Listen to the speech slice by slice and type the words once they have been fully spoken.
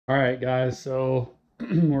All right, guys, so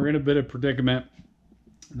we're in a bit of predicament.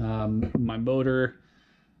 My motor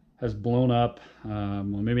has blown up. Well,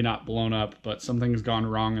 maybe not blown up, but something's gone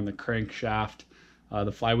wrong in the crankshaft.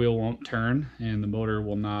 The flywheel won't turn and the motor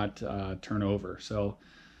will not turn over. So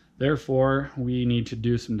therefore, we need to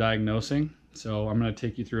do some diagnosing. So I'm going to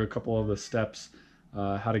take you through a couple of the steps,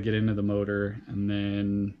 how to get into the motor, and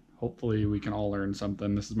then hopefully we can all learn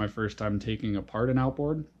something. This is my first time taking apart an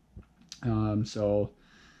outboard. So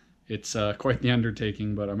it's quite the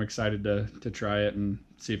undertaking, but I'm excited to try it and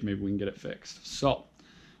see if maybe we can get it fixed. So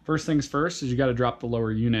first things first is you got to drop the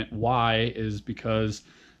lower unit. Why is because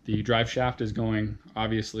the drive shaft is going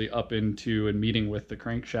obviously up into and meeting with the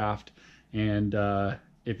crankshaft, and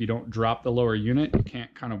if you don't drop the lower unit, you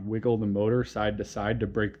can't kind of wiggle the motor side to side to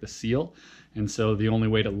break the seal. And so the only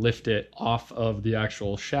way to lift it off of the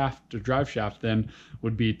actual shaft, the drive shaft, then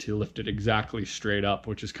would be to lift it exactly straight up,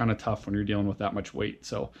 which is kind of tough when you're dealing with that much weight.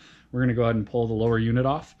 So we're going to go ahead and pull the lower unit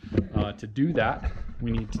off. To do that,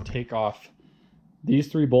 we need to take off these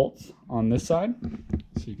 3 bolts on this side.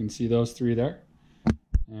 So you can see those 3 there.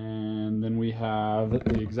 And then we have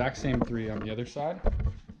the exact same 3 on the other side.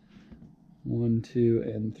 1, 2,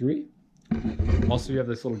 and 3. Also, you have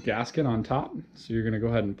this little gasket on top, so you're going to go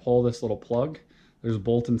ahead and pull this little plug. There's a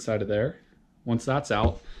bolt inside of there. Once that's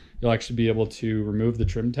out, you'll actually be able to remove the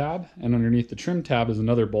trim tab, and underneath the trim tab is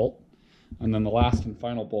another bolt, and then the last and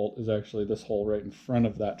final bolt is actually this hole right in front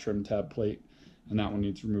of that trim tab plate, and that one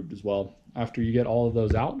needs removed as well. After you get all of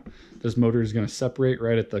those out, this motor is going to separate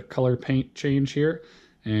right at the color paint change here,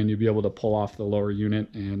 and you'll be able to pull off the lower unit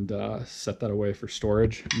and set that away for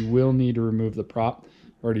storage. You will need to remove the prop.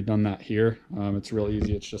 I've already done that here. It's real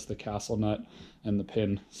easy. It's just the castle nut and the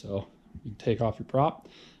pin. So you take off your prop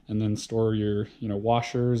and then store your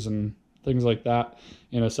washers and things like that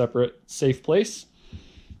in a separate safe place.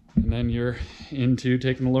 And then you're into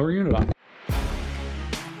taking the lower unit off.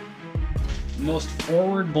 Most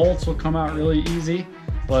forward bolts will come out really easy,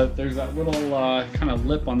 but there's that little kind of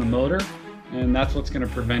lip on the motor, and that's what's going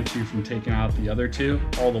to prevent you from taking out the other 2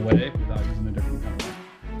 all the way without using a different kind of one.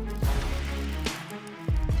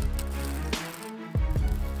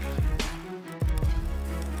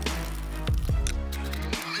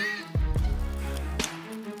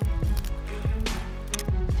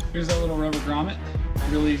 Here's that little rubber grommet.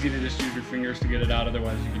 Really easy to just use your fingers to get it out,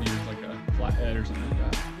 otherwise you can use like a flathead or something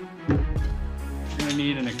like that. You're going to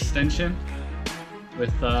need an extension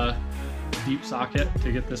with a deep socket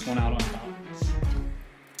to get this one out on top.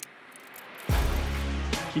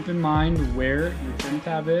 Keep in mind where your trim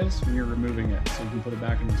tab is when you're removing it, so you can put it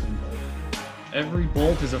back in the same place. Every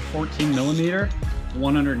bolt is a 14 millimeter. The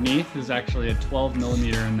one underneath is actually a 12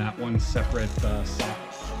 millimeter in that one separate socket.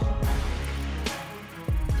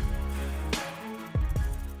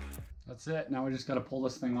 That's it. Now we just got to pull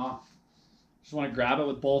this thing off. Just want to grab it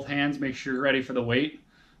with both hands, make sure you're ready for the weight.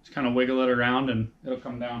 Just kind of wiggle it around and it'll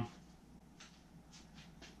come down.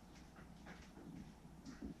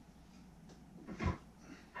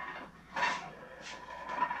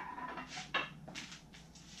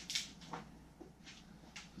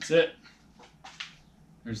 That's it.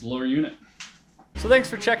 There's the lower unit. So thanks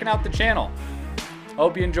for checking out the channel. I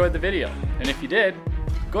hope you enjoyed the video. And if you did,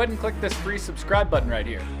 go ahead and click this free subscribe button right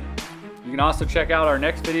here. You can also check out our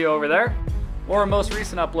next video over there, or our most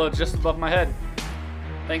recent uploads just above my head.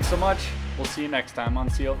 Thanks so much. We'll see you next time on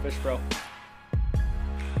CO Fish Pro.